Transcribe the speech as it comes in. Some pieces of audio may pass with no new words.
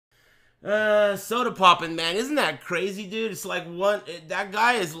Sodapoppin, man, isn't that crazy, dude? It's like that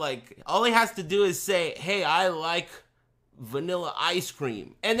guy is like, all he has to do is say, hey, I like vanilla ice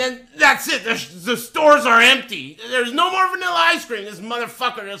cream. And then that's it. The stores are empty. There's no more vanilla ice cream. This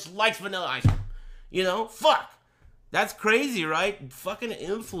motherfucker just likes vanilla ice cream. You know? Fuck. That's crazy, right? Fucking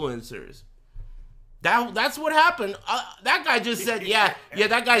influencers. That's what happened. That guy just said, yeah,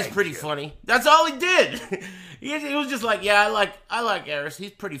 that guy's pretty funny. That's all he did. he was just like, yeah, I like Aris.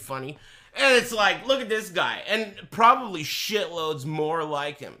 He's pretty funny. And it's like, look at this guy. And probably shitloads more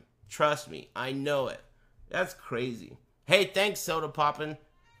like him. Trust me. I know it. That's crazy. Hey, thanks, Sodapoppin.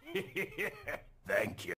 Thank you.